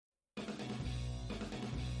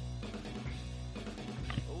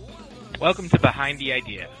Welcome to Behind the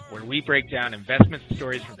Idea, where we break down investment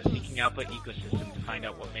stories from the Seeking Alpha ecosystem to find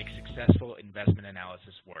out what makes successful investment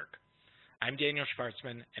analysis work. I'm Daniel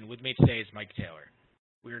Schwartzman, and with me today is Mike Taylor.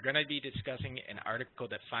 We are going to be discussing an article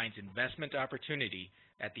that finds investment opportunity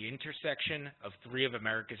at the intersection of three of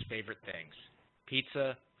America's favorite things: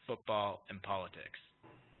 pizza, football, and politics.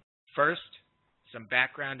 First, some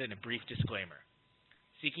background and a brief disclaimer.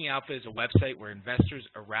 Seeking Alpha is a website where investors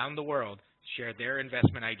around the world share their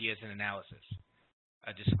investment ideas and analysis.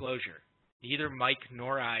 A disclosure: neither Mike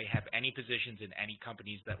nor I have any positions in any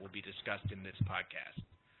companies that will be discussed in this podcast.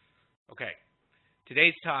 Okay,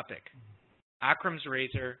 today's topic. Akram's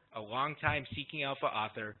Razor, a longtime Seeking Alpha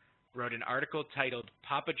author, wrote an article titled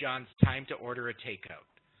Papa John's Time to Order a Takeout,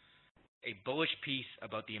 a bullish piece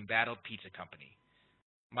about the embattled pizza company.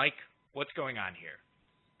 Mike, what's going on here?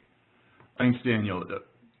 Thanks, Daniel.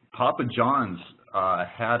 Papa John's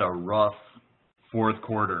had a rough fourth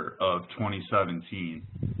quarter of 2017.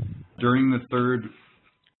 During the third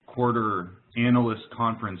quarter analyst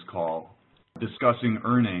conference call discussing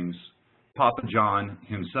earnings, Papa John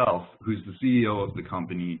himself, who's the CEO of the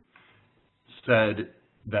company, said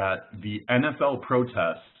that the NFL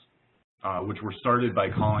protests, which were started by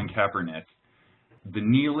Colin Kaepernick, the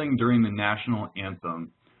kneeling during the national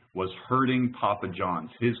anthem was hurting Papa John's,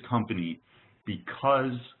 his company,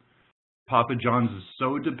 because Papa John's is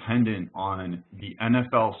so dependent on the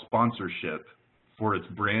NFL sponsorship for its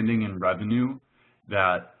branding and revenue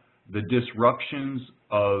that the disruptions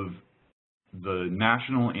of the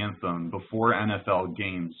national anthem before NFL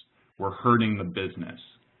games were hurting the business.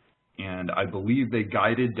 And I believe they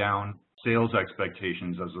guided down sales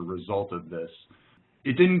expectations as a result of this.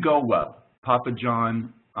 It didn't go well. Papa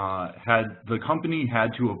John the company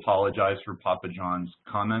had to apologize for Papa John's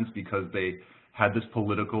comments because they had this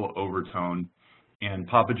political overtone, and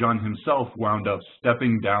Papa John himself wound up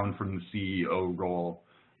stepping down from the CEO role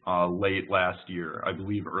late last year, I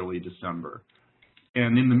believe early December.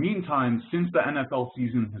 And in the meantime, since the NFL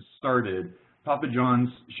season has started, Papa John's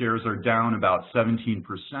shares are down about 17%,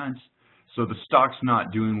 so the stock's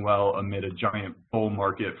not doing well amid a giant bull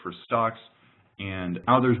market for stocks. And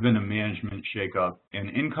now there's been a management shakeup, and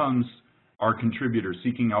in comes our contributor,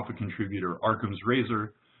 Seeking Alpha contributor, Akram's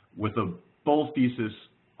Razor, with a bull thesis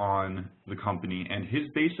on the company. And his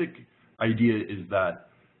basic idea is that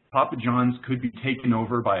Papa John's could be taken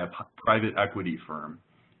over by a private equity firm.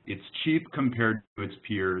 It's cheap compared to its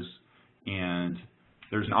peers, and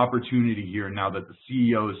there's an opportunity here now that the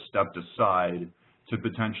CEO has stepped aside to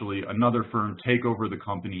potentially another firm take over the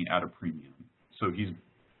company at a premium. So he's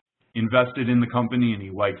invested in the company and he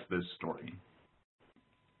likes this story.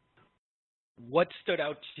 What stood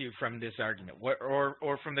out to you from this argument,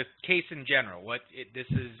 or from the case in general? This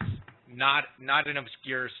is not an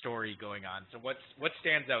obscure story going on. So what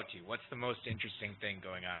stands out to you? What's the most interesting thing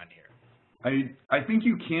going on here? I think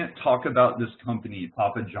you can't talk about this company,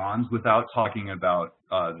 Papa John's, without talking about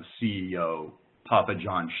the CEO, Papa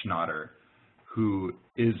John Schnatter, who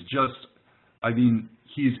is just,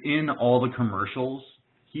 he's in all the commercials.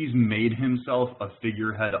 He's made himself a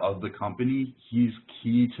figurehead of the company. He's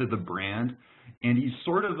key to the brand, and he's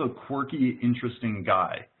sort of a quirky, interesting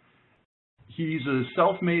guy. He's a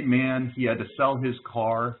self-made man. He had to sell his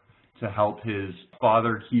car to help his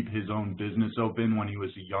father keep his own business open when he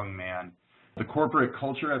was a young man. The corporate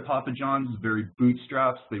culture at Papa John's is very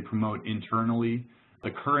bootstraps. They promote internally.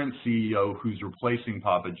 The current CEO, who's replacing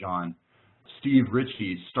Papa John, Steve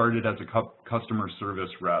Ritchie, started as a customer service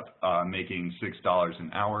rep, making $6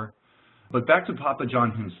 an hour. But back to Papa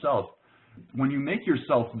John himself, when you make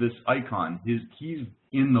yourself this icon, he's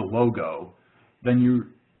in the logo,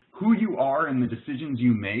 then who you are and the decisions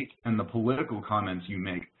you make and the political comments you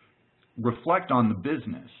make reflect on the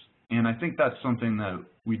business. And I think that's something that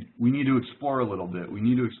we need to explore a little bit. We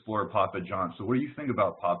need to explore Papa John. So what do you think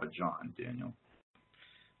about Papa John, Daniel?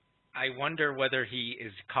 I wonder whether he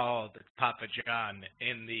is called Papa John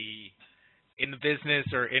in the business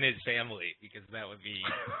or in his family, because that would be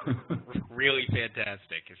really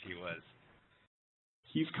fantastic if he was.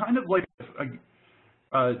 He's kind of like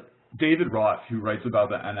David Roth, who writes about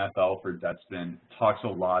the NFL for Deadspin, talks a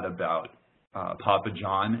lot about Papa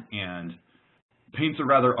John and paints a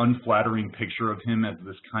rather unflattering picture of him as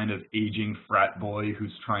this kind of aging frat boy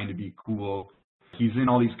who's trying to be cool. He's in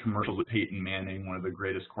all these commercials with Peyton Manning, one of the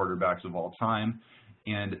greatest quarterbacks of all time.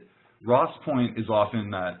 And Roth's point is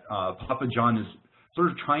often that Papa John is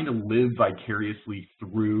sort of trying to live vicariously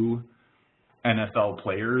through NFL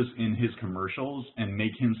players in his commercials and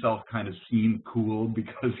make himself kind of seem cool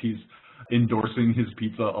because he's endorsing his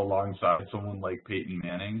pizza alongside someone like Peyton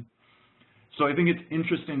Manning. So I think it's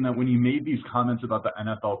interesting that when he made these comments about the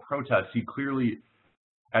NFL protests, he clearly,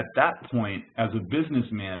 at that point, as a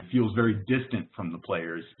businessman, feels very distant from the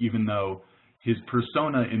players, even though his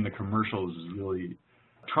persona in the commercials is really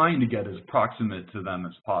trying to get as proximate to them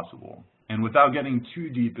as possible. And without getting too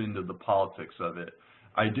deep into the politics of it,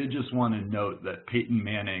 I did just want to note that Peyton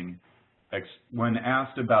Manning, when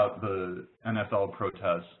asked about the NFL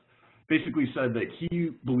protests, basically said that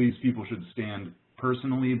he believes people should stand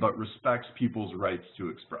personally, but respects people's rights to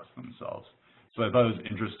express themselves. So I thought it was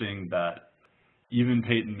interesting that even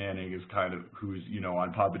Peyton Manning is kind of, who's, you know,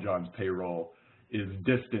 on Papa John's payroll, is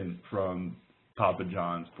distant from Papa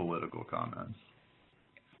John's political comments.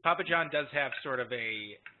 Papa John does have sort of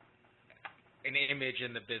an image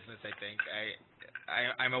in the business, I think.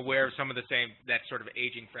 I'm aware of some of the same, that sort of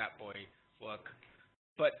aging frat boy look.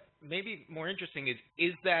 But maybe more interesting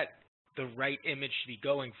is that the right image to be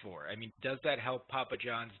going for? I mean, does that help Papa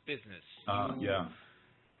John's business? Yeah.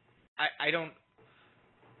 I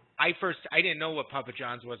didn't know what Papa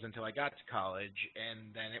John's was until I got to college,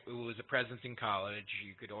 and then it was a presence in college.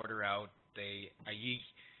 You could order out.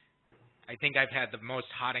 I think I've had the most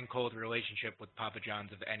hot and cold relationship with Papa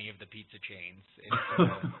John's of any of the pizza chains.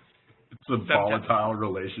 It's a volatile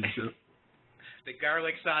relationship. The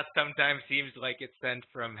garlic sauce sometimes seems like it's sent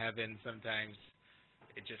from heaven. Sometimes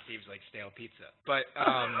it just seems like stale pizza. But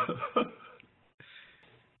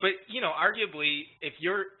but you know, arguably, if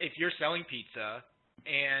you're selling pizza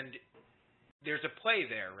and there's a play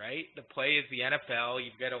there, right? The play is the NFL.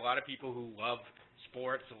 You've got a lot of people who love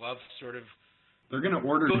sports, love sort of. They're going to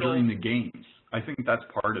order during the games. I think that's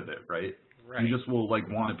part of it, right? Right. You just will like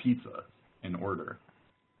want a pizza and order.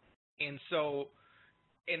 And so,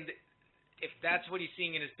 and if that's what he's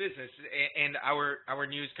seeing in his business, and our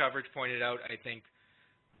news coverage pointed out, I think,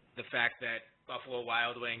 the fact that Buffalo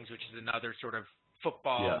Wild Wings, which is another sort of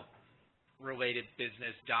football-related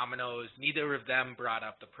business, Domino's, neither of them brought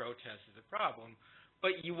up the protest as a problem.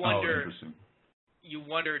 But you wonder,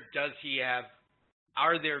 does he have?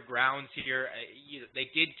 Are there grounds here? They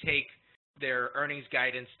did take their earnings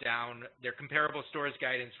guidance down. Their comparable stores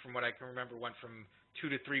guidance, from what I can remember, went from 2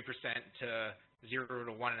 to 3% to 0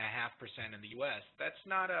 to 1.5% in the U.S. That's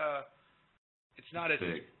not a. It's not as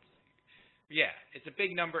big. Yeah, it's a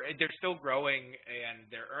big number. They're still growing, and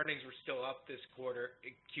their earnings were still up this quarter,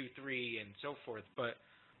 Q3, and so forth. But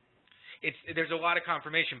there's a lot of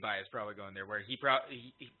confirmation bias probably going there, where he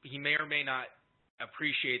may or may not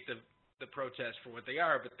appreciate the protests for what they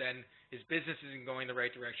are, but then his business isn't going the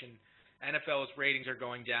right direction. NFL's ratings are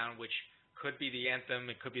going down, which could be the anthem,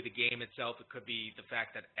 it could be the game itself, it could be the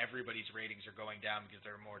fact that everybody's ratings are going down because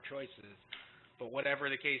there are more choices. But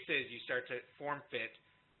whatever the case is, you start to form fit.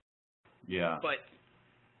 Yeah. But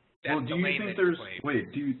that's do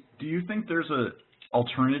you think there's a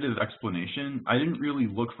alternative explanation? I didn't really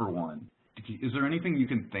look for one. Is there anything you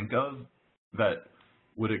can think of that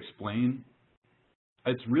would explain?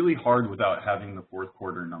 It's really hard without having the fourth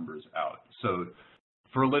quarter numbers out. So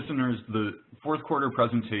for listeners, the fourth quarter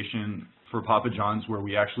presentation for Papa John's, where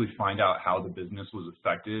we actually find out how the business was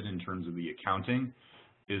affected in terms of the accounting,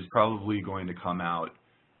 is probably going to come out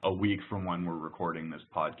a week from when we're recording this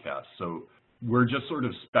podcast. So we're just sort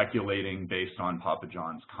of speculating based on Papa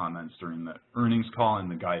John's comments during the earnings call and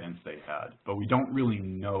the guidance they had. But we don't really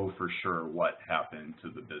know for sure what happened to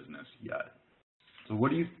the business yet. So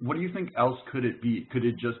what do you think else could it be? Could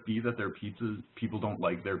it just be that people don't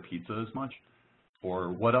like their pizza as much?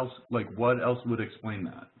 Or what else would explain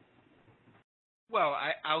that? Well,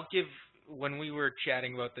 I'll give, when we were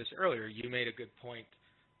chatting about this earlier, you made a good point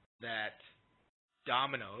that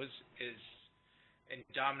Domino's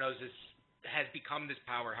has become this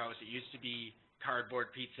powerhouse. It used to be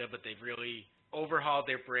cardboard pizza, but they've really overhauled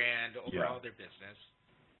their brand, overhauled their business.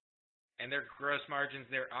 And their gross margins,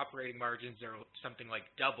 their operating margins are something like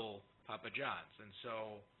double Papa John's. And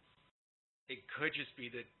so it could just be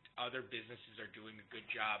that other businesses are doing a good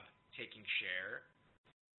job taking share.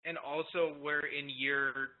 And also we're in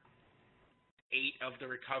year 8 of the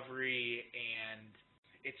recovery, and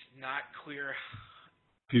it's not clear.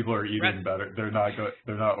 People are eating better. They're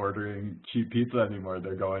not ordering cheap pizza anymore.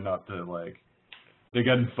 They're going up to they're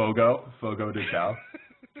getting Fogo de Chao.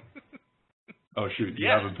 Oh shoot, do you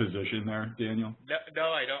have a position there, Daniel? No,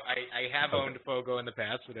 I don't. I have owned Fogo in the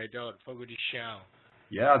past, but I don't. Fogo de Chao.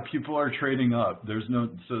 Yeah, people are trading up.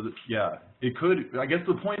 It could. I guess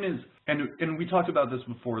the point is, and we talked about this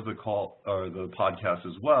before the call or the podcast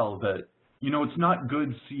as well, that it's not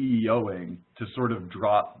good CEOing to sort of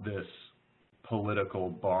drop this political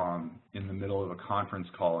bomb in the middle of a conference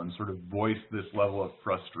call and sort of voice this level of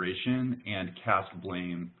frustration and cast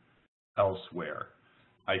blame elsewhere.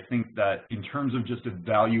 I think that in terms of just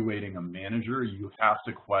evaluating a manager, you have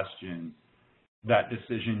to question that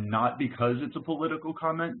decision, not because it's a political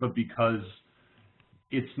comment, but because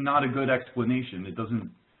it's not a good explanation. It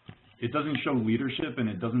doesn't show leadership, and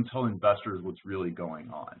it doesn't tell investors what's really going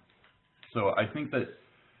on. So I think that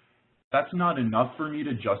that's not enough for me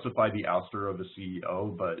to justify the ouster of a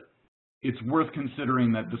CEO, but it's worth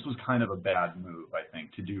considering that this was kind of a bad move, I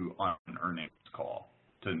think, to do on an earnings call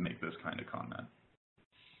to make this kind of comment.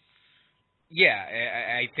 Yeah,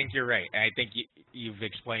 I think you're right. I think you've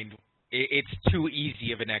explained it's too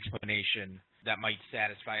easy of an explanation that might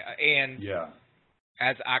satisfy. And yeah,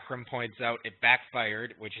 as Akram points out, it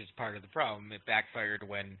backfired, which is part of the problem. It backfired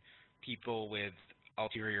when people with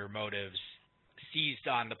ulterior motives seized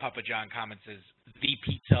on the Papa John comments as the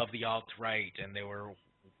pizza of the alt-right, and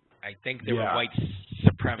I think they were white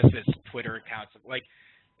supremacist Twitter accounts. Like,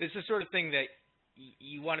 this is the sort of thing that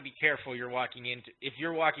you want to be careful you're walking into. If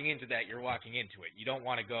you're walking into that, you're walking into it. You don't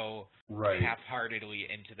want to go half-heartedly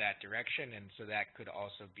into that direction, and so that could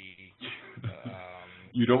also be...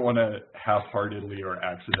 you don't want to half-heartedly or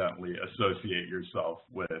accidentally associate yourself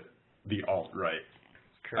with the alt-right.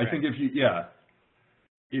 Correct. I think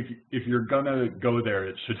if you're going to go there,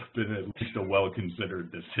 it should have been at least a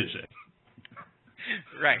well-considered decision.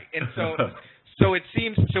 Right, and so it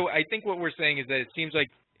seems... So I think what we're saying is that it seems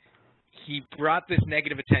like he brought this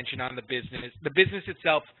negative attention on the business. The business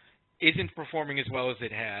itself isn't performing as well as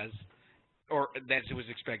it has, or as it was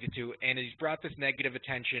expected to, and he's brought this negative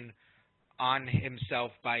attention on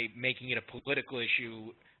himself by making it a political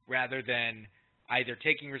issue rather than either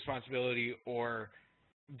taking responsibility or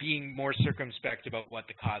being more circumspect about what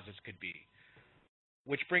the causes could be.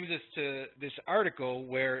 Which brings us to this article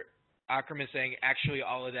where Akram is saying actually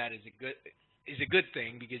all of that is a good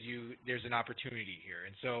thing because there's an opportunity here.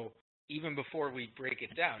 And so even before we break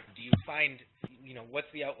it down, do you find, what's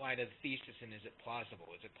the outline of the thesis, and is it plausible?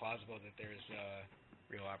 Is it plausible that there's a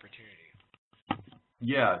real opportunity?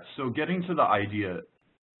 Yeah, so getting to the idea,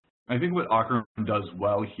 I think what Akram does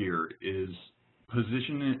well here is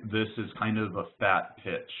position this as kind of a fat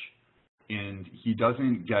pitch, and he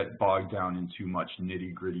doesn't get bogged down in too much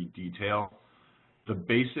nitty-gritty detail. The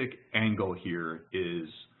basic angle here is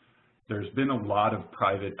there's been a lot of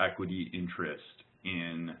private equity interest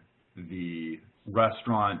in the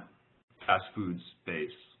restaurant fast food space.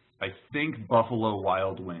 I think Buffalo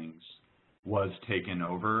Wild Wings was taken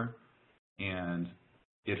over, and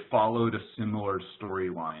it followed a similar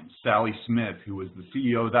storyline. Sally Smith, who was the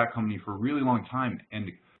CEO of that company for a really long time, and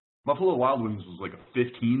Buffalo Wild Wings was like a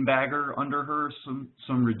 15-bagger under her,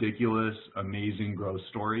 some ridiculous, amazing growth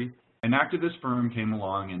story. An activist firm came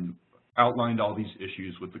along and outlined all these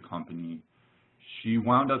issues with the company. She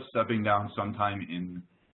wound up stepping down sometime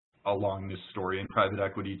along this story, and private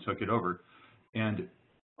equity took it over. And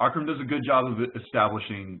Akram does a good job of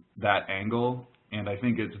establishing that angle, and I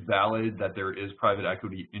think it's valid that there is private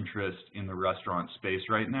equity interest in the restaurant space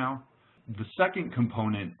right now. The second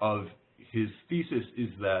component of his thesis is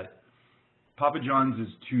that Papa John's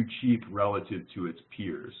is too cheap relative to its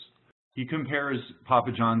peers. He compares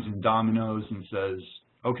Papa John's and Domino's and says,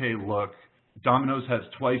 okay, look, Domino's has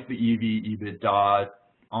twice the EV/EBITDA,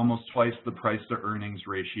 almost twice the price-to-earnings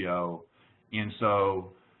ratio, and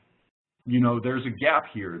so, there's a gap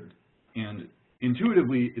here. And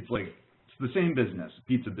intuitively, it's like, it's the same business,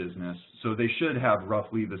 pizza business, so they should have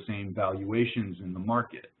roughly the same valuations in the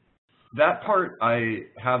market. That part, I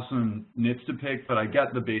have some nits to pick, but I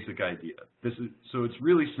get the basic idea. So it's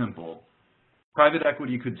really simple. Private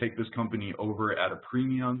equity could take this company over at a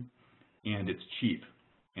premium, and it's cheap.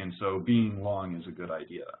 And so being long is a good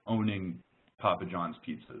idea. Owning Papa John's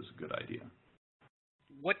Pizza is a good idea.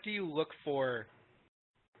 What do you look for?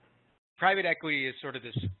 Private equity is sort of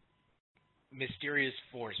this mysterious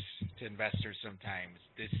force to investors sometimes.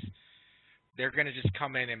 They're going to just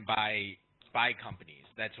come in and buy companies.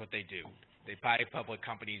 That's what they do. They buy public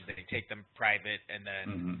companies, they take them private, and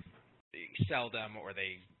then they sell them or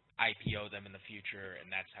they IPO them in the future,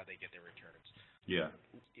 and that's how they get their returns. Yeah.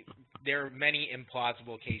 There are many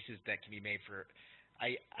implausible cases that can be made for.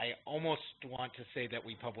 I almost want to say that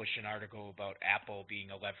we published an article about Apple being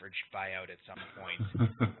a leveraged buyout at some point,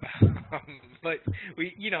 but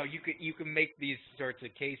you can make these sorts of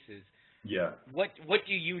cases. Yeah. What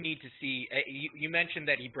do you need to see? You mentioned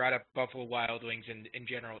that he brought up Buffalo Wild Wings and in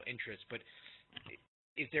general interest, but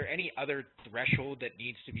is there any other threshold that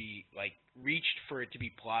needs to be reached for it to be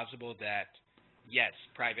plausible that yes,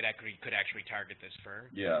 private equity could actually target this firm?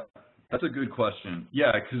 Yeah. That's a good question.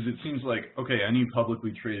 Yeah, because it seems like, okay, any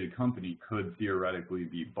publicly traded company could theoretically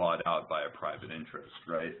be bought out by a private interest,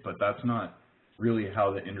 right? But that's not really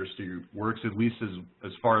how the industry works, at least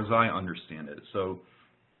as far as I understand it. So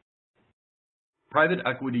private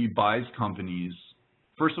equity buys companies.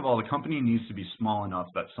 First of all, the company needs to be small enough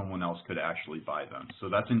that someone else could actually buy them. So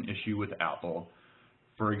that's an issue with Apple,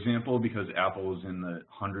 for example, because Apple is in the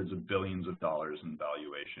hundreds of billions of dollars in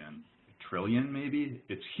valuation, trillion maybe.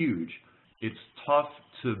 It's huge. It's tough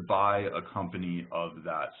to buy a company of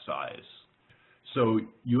that size. So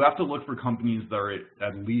you have to look for companies that are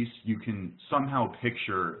at least you can somehow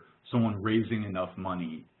picture someone raising enough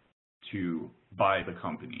money to buy the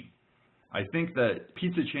company. I think that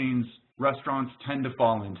pizza chains, restaurants tend to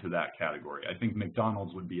fall into that category. I think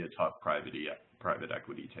McDonald's would be a tough private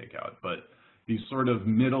equity takeout, but these sort of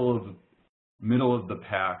middle of the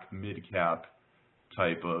pack, mid-cap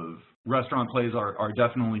type of restaurant plays are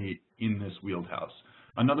definitely in this wheelhouse.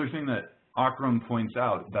 Another thing that Akram points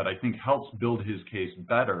out that I think helps build his case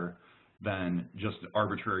better than just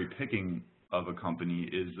arbitrary picking of a company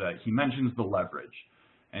is that he mentions the leverage,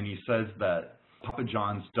 and he says that Papa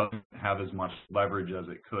John's doesn't have as much leverage as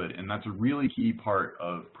it could, and that's a really key part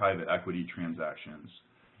of private equity transactions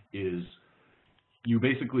is you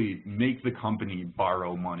basically make the company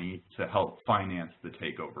borrow money to help finance the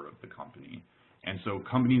takeover of the company. And so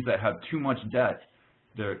companies that have too much debt,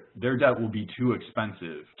 their debt will be too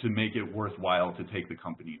expensive to make it worthwhile to take the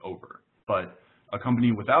company over. But a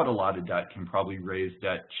company without a lot of debt can probably raise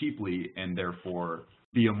debt cheaply and therefore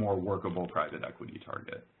be a more workable private equity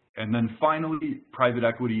target. And then finally, private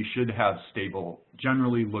equity should have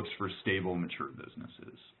generally looks for stable, mature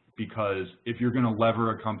businesses. Because if you're going to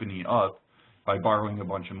lever a company up by borrowing a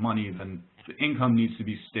bunch of money, then the income needs to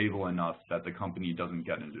be stable enough that the company doesn't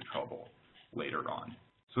get into trouble later on.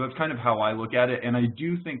 So that's kind of how I look at it, and I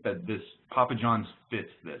do think that Papa John's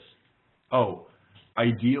fits this. Oh,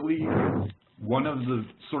 ideally, one of the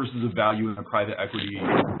sources of value in a private equity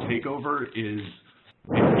takeover is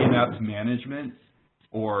an inept management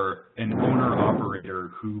or an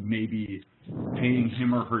owner-operator who may be paying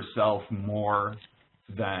him or herself more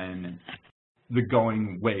than the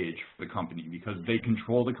going wage for the company. Because they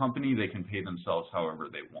control the company, they can pay themselves however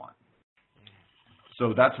they want.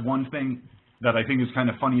 So that's one thing that I think is kind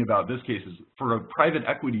of funny about this case is for a private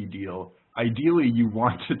equity deal, ideally you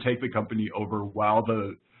want to take the company over while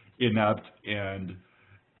the inept and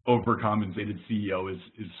overcompensated CEO is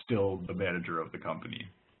still the manager of the company.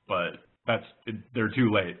 But they're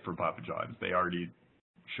too late for Papa John's. They already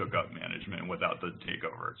shook up management without the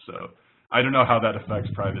takeover. So I don't know how that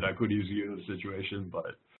affects private equity's view of the situation,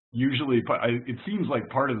 but usually it seems like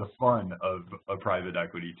part of the fun of a private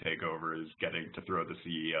equity takeover is getting to throw the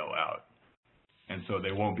CEO out. And so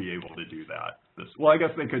they won't be able to do that. Well, I guess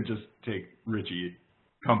they could just take Richie,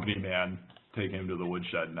 company man, take him to the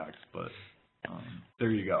woodshed next. But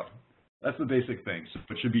there you go. That's the basic thing. So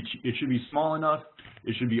it should be small enough,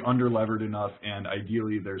 it should be under-levered enough, and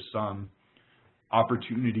ideally there's some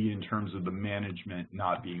opportunity in terms of the management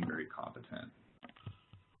not being very competent.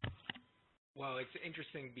 Well, it's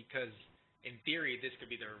interesting because in theory this could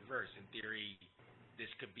be the reverse. In theory, this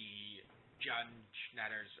could be John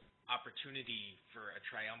Schnatter's opportunity for a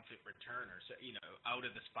triumphant return, or so, out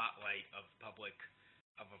of the spotlight of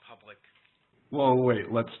a public. Well,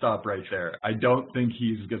 wait, let's stop right there. I don't think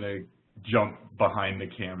he's gonna jump behind the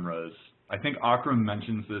cameras. I think Akram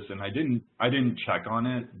mentions this, and I didn't check on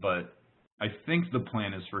it, but I think the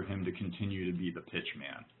plan is for him to continue to be the pitch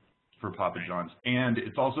man for Papa John's. And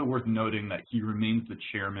it's also worth noting that he remains the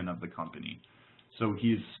chairman of the company. So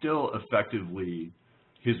he is still effectively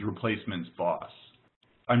his replacement's boss.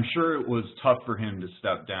 I'm sure it was tough for him to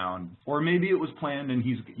step down, or maybe it was planned and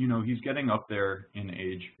he's getting up there in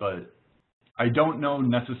age, but I don't know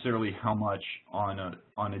necessarily how much on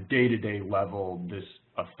a day-to-day level this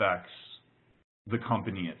affects the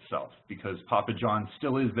company itself, because Papa John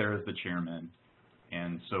still is there as the chairman,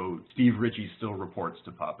 and so Steve Ritchie still reports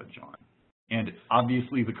to Papa John. And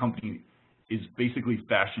obviously the company is basically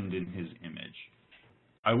fashioned in his image.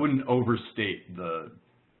 I wouldn't overstate the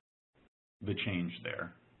change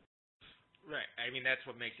there. Right. I mean, that's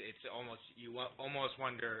what makes it. It's almost you almost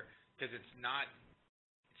wonder because it's not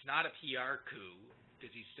a PR coup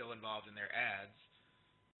because he's still involved in their ads.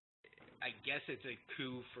 I guess it's a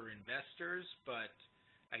coup for investors, but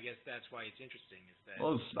I guess that's why it's interesting. Is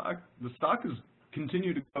that the stock has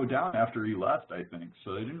continued to go down after he left, I think.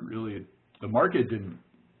 So the market didn't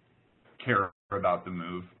care about the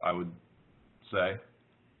move, I would say.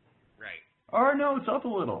 Right. Or no, it's up a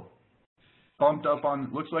little.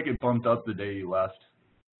 Looks like it bumped up the day he left,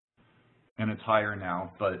 and it's higher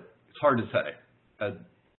now, but it's hard to say.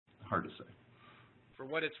 Hard to say. For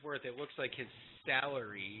what it's worth, it looks like his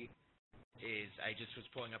salary is I just was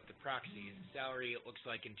pulling up the proxies. Salary, it looks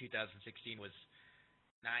like in 2016 was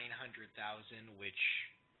 $900,000, which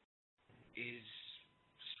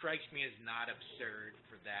strikes me as not absurd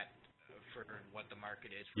for what the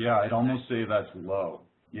market is. Yeah, I'd almost say that's low.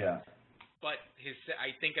 Yeah. But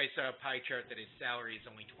I think I saw a pie chart that his salary is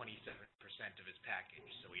only 27% of his package,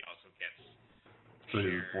 so he also gets. So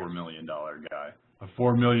he's a $4 million guy, a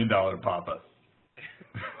 $4 million papa.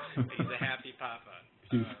 He's a happy papa.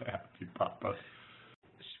 He's a happy papa.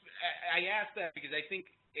 I asked that because I think,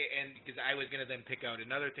 and because I was going to then pick out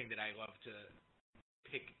another thing that I love to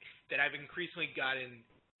pick, that I've increasingly gotten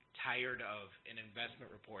tired of in investment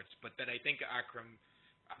reports, but that I think Akram,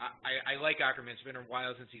 I like Akram. It's been a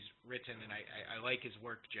while since he's written, and I like his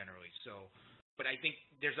work generally. So, but I think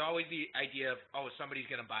there's always the idea of, oh, somebody's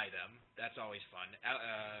going to buy them. That's always fun.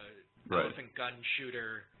 Right. Elephant gun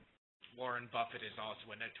shooter Warren Buffett is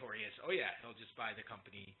also a notorious, oh yeah, he'll just buy the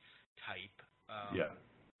company type. Yeah.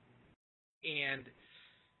 And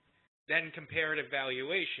then comparative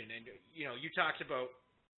valuation, and you talked about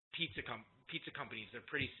pizza companies. They're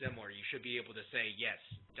pretty similar. You should be able to say yes,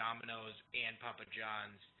 Domino's and Papa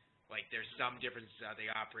John's. Like there's some differences how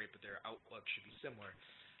they operate, but their outlook should be similar.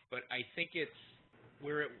 But I think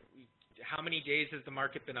how many days has the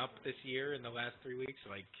market been up this year in the last 3 weeks?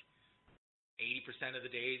 Like 80% of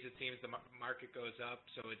the days it seems the market goes up.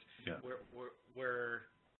 So it's we're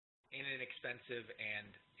in an expensive and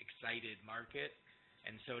excited market,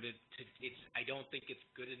 and so I don't think it's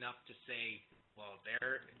good enough to say, well,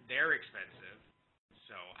 they're expensive,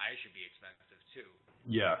 so I should be expensive too.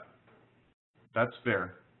 Yeah, that's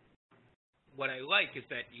fair. What I like is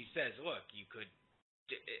that he says, look,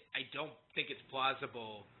 I don't think it's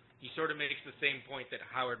plausible. He sort of makes the same point that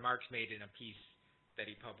Howard Marks made in a piece that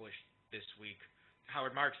he published this week.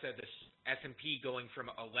 Howard Marks said this S&P going from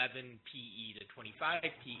 11 PE to 25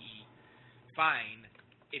 PE, fine.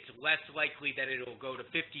 It's less likely that it'll go to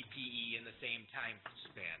 50 PE in the same time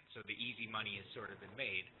span. So the easy money has sort of been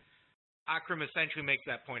made. Akram essentially makes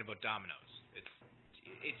that point about Domino's.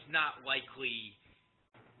 It's not likely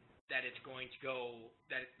that it's going to go,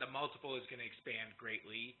 that the multiple is going to expand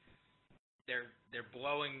greatly. They're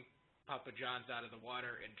blowing Papa John's out of the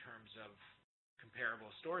water in terms of comparable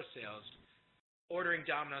store sales. Ordering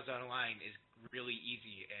Domino's online is really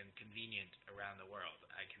easy and convenient around the world.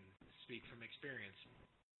 I can speak from experience.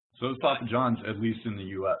 So is Papa John's, at least in the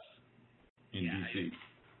U.S., in D.C.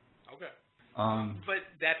 Okay. But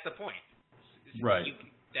that's the point. Right.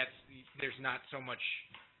 There's not so much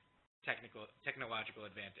technological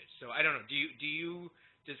advantage. So I don't know.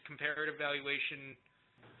 Does comparative valuation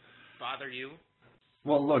bother you?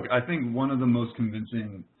 Well, look, I think one of the most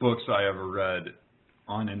convincing books I ever read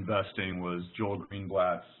on investing was Joel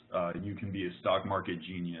Greenblatt's You Can Be a Stock Market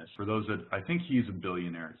Genius. For those that, I think he's a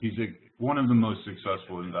billionaire. He's one of the most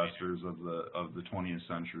successful investors of the 20th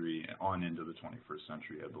century on into the 21st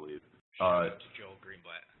century, I believe. Shout out to Joel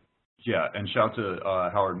Greenblatt. Yeah, and shout to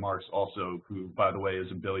Howard Marks also, who, by the way,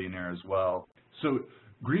 is a billionaire as well. So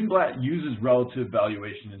Greenblatt uses relative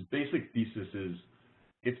valuation. His basic thesis is,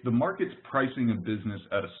 if the market's pricing a business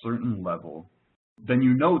at a certain level, then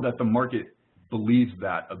you know that the market believes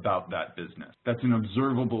that about that business. That's an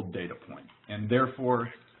observable data point. And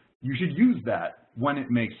therefore, you should use that when it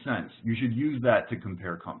makes sense. You should use that to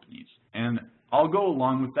compare companies. And I'll go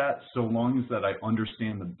along with that so long as that I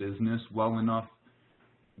understand the business well enough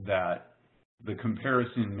that the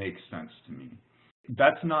comparison makes sense to me.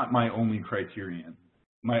 That's not my only criterion.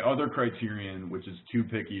 My other criterion, which is too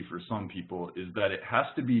picky for some people, is that it has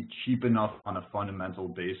to be cheap enough on a fundamental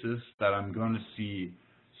basis that I'm going to see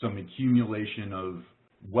some accumulation of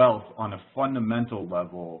wealth on a fundamental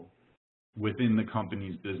level within the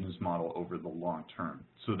company's business model over the long term.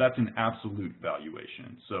 So that's an absolute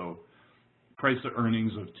valuation. So price to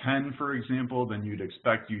earnings of 10, for example, then you'd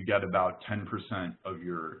expect you'd get about 10% of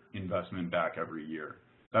your investment back every year.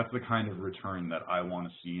 That's the kind of return that I want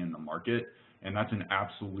to see in the market, and that's an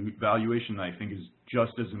absolute valuation that I think is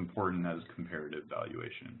just as important as comparative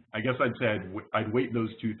valuation. I guess I'd say I'd weight those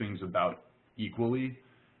two things about equally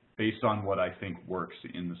based on what I think works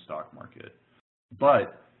in the stock market.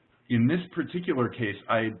 But in this particular case,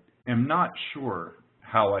 I am not sure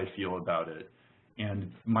how I feel about it.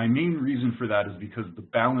 And my main reason for that is because the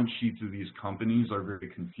balance sheets of these companies are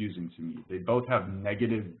very confusing to me. They both have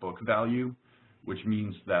negative book value, which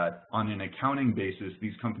means that on an accounting basis,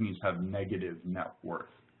 these companies have negative net worth.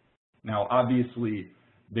 Now, obviously,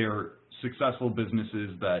 they're successful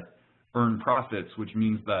businesses that earn profits, which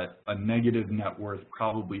means that a negative net worth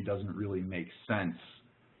probably doesn't really make sense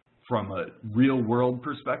from a real world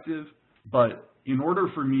perspective. But in order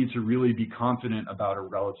for me to really be confident about a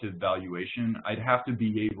relative valuation, I'd have to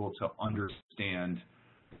be able to understand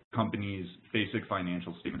companies' basic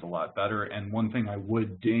financial statements a lot better. And one thing I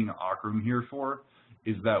would ding Akram here for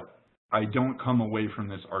is that I don't come away from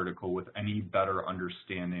this article with any better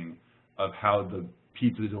understanding of how the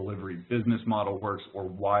pizza delivery business model works or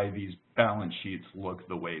why these balance sheets look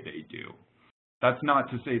the way they do. That's not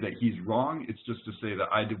to say that he's wrong, it's just to say that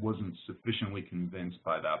I wasn't sufficiently convinced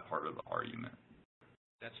by that part of the argument.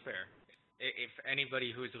 That's fair. If anybody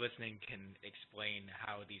who's listening can explain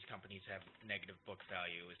how these companies have negative book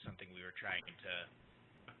value is something we were trying to...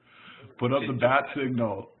 Put up the bat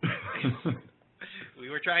signal. We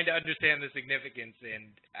were trying to understand the significance, and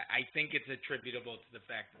I think it's attributable to the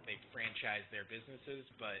fact that they franchise their businesses,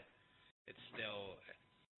 but it's still...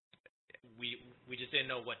 We just didn't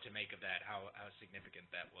know what to make of that, how significant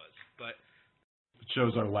that was. But it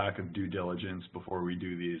shows our lack of due diligence before we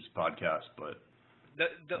do these podcasts, but...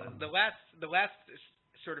 The last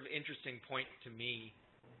sort of interesting point to me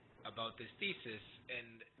about this thesis,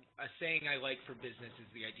 and a saying I like for business, is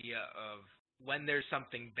the idea of when there's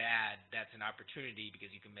something bad, that's an opportunity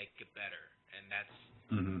because you can make it better, and that's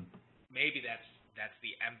maybe that's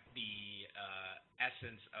the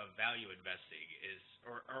essence of value investing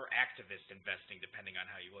or activist investing, depending on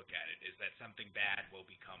how you look at it, is that something bad will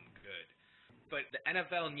become good. But the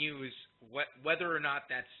NFL news, whether or not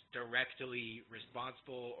that's directly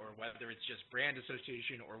responsible or whether it's just brand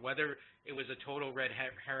association or whether it was a total red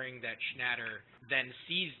herring that Schnatter then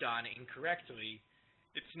seized on incorrectly,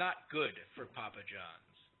 it's not good for Papa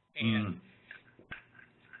John's. And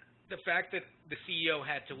the fact that the CEO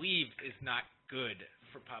had to leave is not good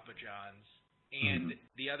for Papa John's. And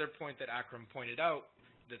the other point that Akram pointed out,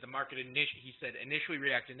 that the market initially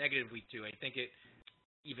reacted negatively to, I think it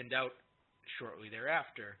evened out shortly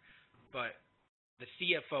thereafter, but the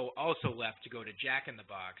CFO also left to go to Jack in the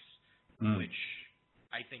Box, which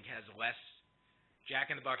I think has less. Jack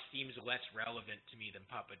in the Box seems less relevant to me than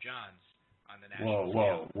Papa John's on the national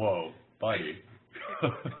scale. Whoa, buddy.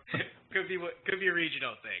 could be a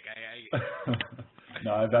regional thing.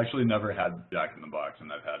 No, I've actually never had Jack in the Box,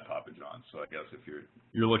 and I've had Papa John's. So I guess if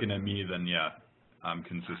you're looking at me, then yeah, I'm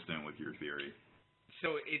consistent with your theory.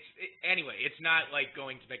 So anyway, it's not like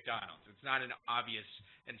going to McDonald's. It's not an obvious,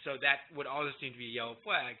 and so that would also seem to be a yellow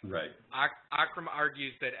flag. Right. Akram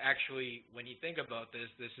argues that actually, when you think about this,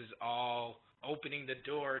 this is all opening the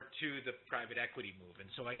door to the private equity move. And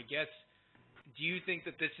so I guess, do you think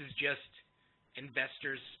that this is just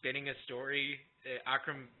investors spinning a story,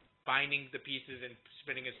 Akram finding the pieces and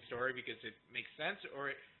spinning a story because it makes sense,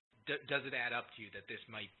 or does it add up to you that this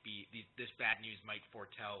bad news might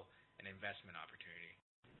foretell an investment opportunity?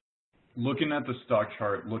 Looking at the stock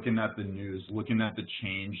chart, looking at the news, looking at the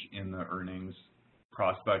change in the earnings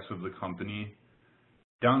prospects of the company,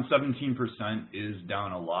 down 17% is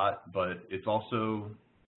down a lot, but it's also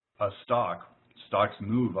a stock. Stocks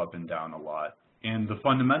move up and down a lot. And the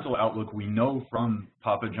fundamental outlook we know from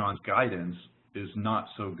Papa John's guidance is not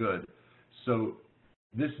so good. So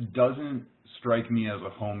this doesn't strike me as a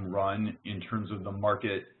home run in terms of the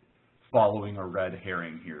market following a red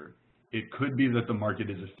herring here. It could be that the market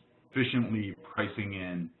is efficiently pricing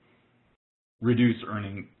in reduced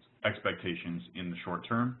earning expectations in the short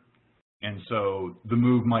term. And so the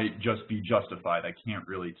move might just be justified. I can't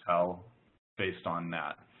really tell based on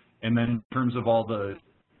that. And then in terms of all the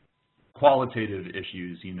qualitative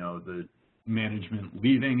issues, you know, the management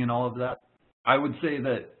leaving and all of that, I would say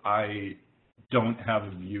that I don't have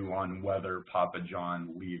a view on whether Papa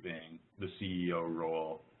John leaving the CEO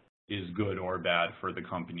role is good or bad for the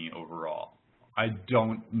company overall. I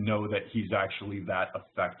don't know that he's actually that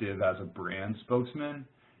effective as a brand spokesman.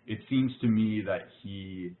 It seems to me that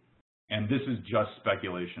he, and this is just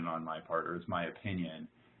speculation on my part, or it's my opinion,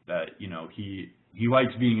 that, you know, he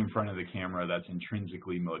likes being in front of the camera. That's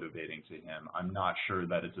intrinsically motivating to him. I'm not sure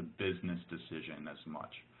that it's a business decision as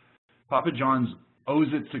much. Papa John's owes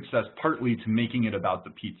its success partly to making it about the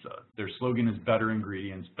pizza. Their slogan is better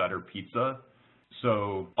ingredients, better pizza.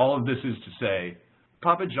 So all of this is to say,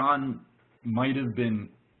 Papa John might have been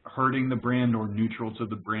hurting the brand or neutral to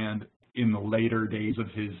the brand in the later days of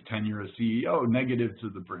his tenure as CEO, negative to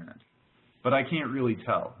the brand. But I can't really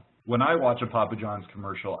tell. When I watch a Papa John's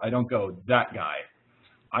commercial, I don't go, that guy.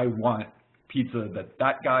 I want pizza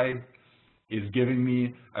that guy is giving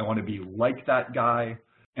me. I want to be like that guy.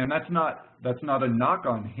 And that's not a knock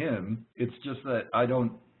on him. It's just that I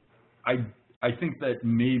think that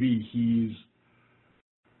maybe he's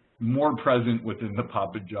more present within the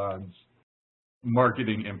Papa John's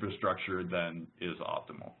marketing infrastructure than is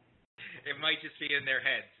optimal. It might just be in their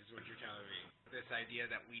heads, is what you're telling me. This idea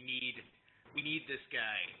that we need we need this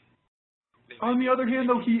guy. On the other hand,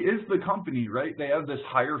 though, he is the company, right? They have this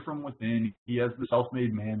hire from within. He has the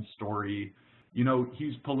self-made man story. You know,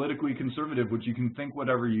 he's politically conservative, which you can think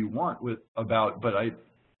whatever you want about, but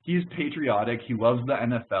he's patriotic. He loves the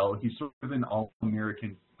NFL. He's sort of an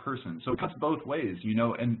all-American person. So it cuts both ways, you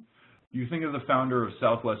know. And you think of the founder of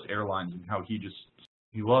Southwest Airlines and how he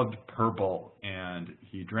loved purple and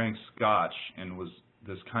he drank scotch and was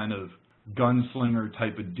this kind of gunslinger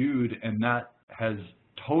type of dude, and that has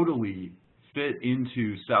totally fit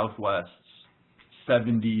into Southwest's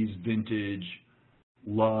 70s vintage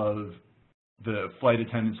love. The flight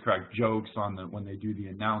attendants crack jokes when they do the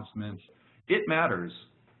announcements. It matters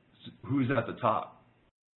who's at the top,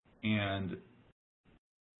 and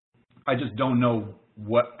I just don't know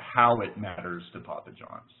how it matters to Papa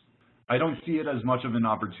John's. I don't see it as much of an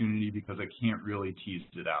opportunity because I can't really tease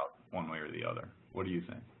it out one way or the other. What do you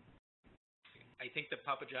think? I think that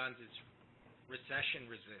Papa John's is recession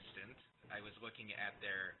resistant. I was looking at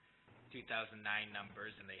their 2009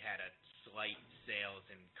 numbers, and they had a slight sales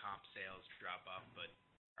and comp sales drop off, but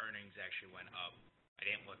earnings actually went up. I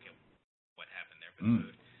didn't look at what happened there for the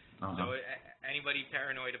food. So anybody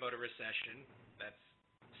paranoid about a recession, that's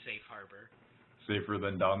safe harbor. Safer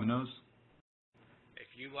than Domino's? If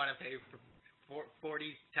you want to pay for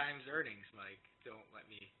 40 times earnings, Mike, don't let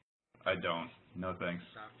me. I don't. No thanks.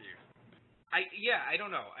 Stop you. I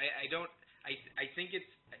don't know. I think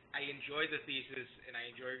I enjoy the thesis, and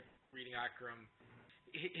I enjoy reading Akram.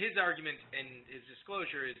 His argument and his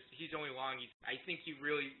disclosure is he's only long. I think he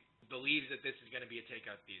really believes that this is going to be a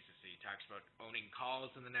takeout thesis. He talks about owning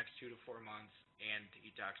calls in the next 2 to 4 months, and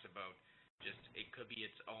he talks about just it could be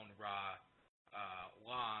its own raw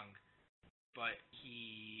long. But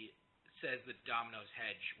he says that Domino's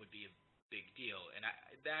hedge would be a big deal, and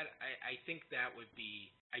I think that would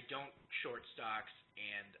be. I don't short stocks,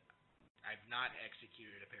 and I've not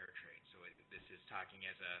executed a pair trade, so this is talking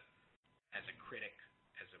as a critic,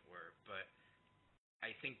 as it were. But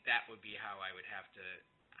I think that would be how I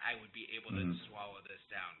would be able to swallow this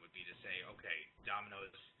down. Would be to say, okay,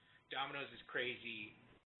 Domino's is crazy.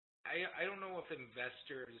 I don't know if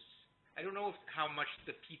investors. I don't know how much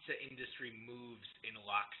the pizza industry moves in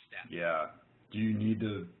lockstep. Yeah. Do you need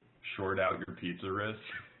to short out your pizza risk?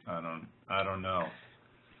 I don't know.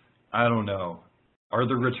 Are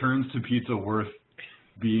the returns to pizza worth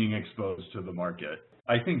being exposed to the market?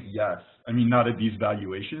 I think yes. I mean, not at these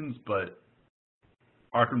valuations, but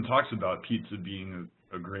Akram talks about pizza being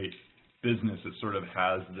a great business. It sort of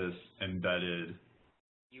has this embedded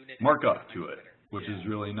markup to it, which is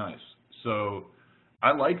really nice. So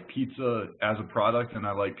I like pizza as a product, and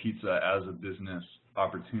I like pizza as a business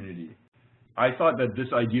opportunity. I thought that this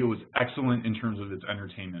idea was excellent in terms of its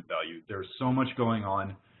entertainment value. There's so much going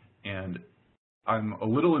on, and I'm a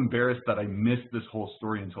little embarrassed that I missed this whole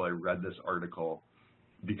story until I read this article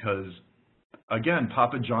because, again,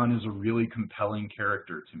 Papa John is a really compelling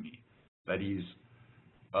character to me, that he's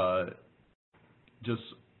just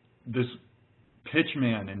this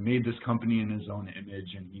pitchman and made this company in his own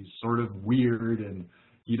image, and he's sort of weird, and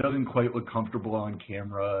he doesn't quite look comfortable on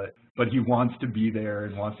camera, but he wants to be there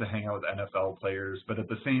and wants to hang out with NFL players, but at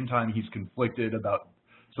the same time, he's conflicted about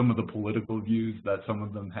some of the political views that some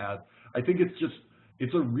of them have. I think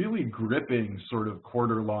it's a really gripping sort of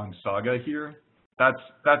quarter-long saga here.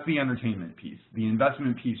 That's the entertainment piece. The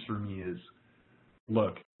investment piece for me is,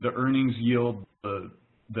 look, the earnings yield, the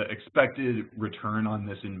expected return on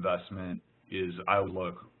this investment is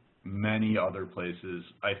outlook many other places.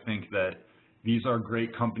 I think that these are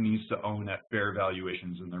great companies to own at fair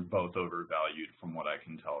valuations, and they're both overvalued from what I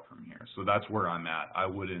can tell from here. So that's where I'm at. I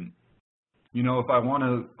wouldn't, if I want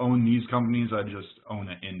to own these companies, I'd just own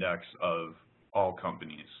an index of all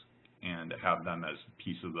companies and have them as a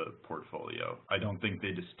piece of the portfolio. I don't think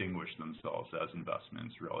they distinguish themselves as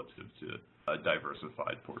investments relative to a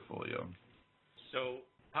diversified portfolio. So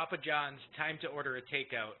Papa John's, time to order a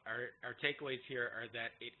takeout. Our takeaways here are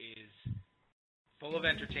that it is full of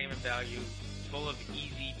entertainment value, full of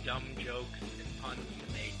easy, dumb jokes and puns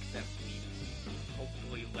to make that we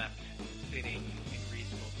hopefully left sitting in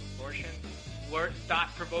reasonable proportion. Were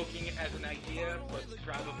thought-provoking as an idea, but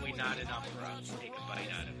probably not enough for us to take a bite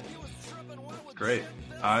out of it. Great.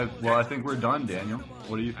 I think we're done, Daniel.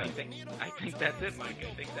 What do you think? I think that's it, Mike.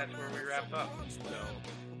 I think that's where we wrap up. So,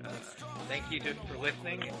 thank you for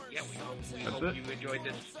listening. And yeah, we hope you enjoyed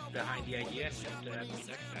this Behind the Idea, and we hope to have you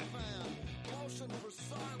next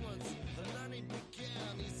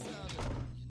time.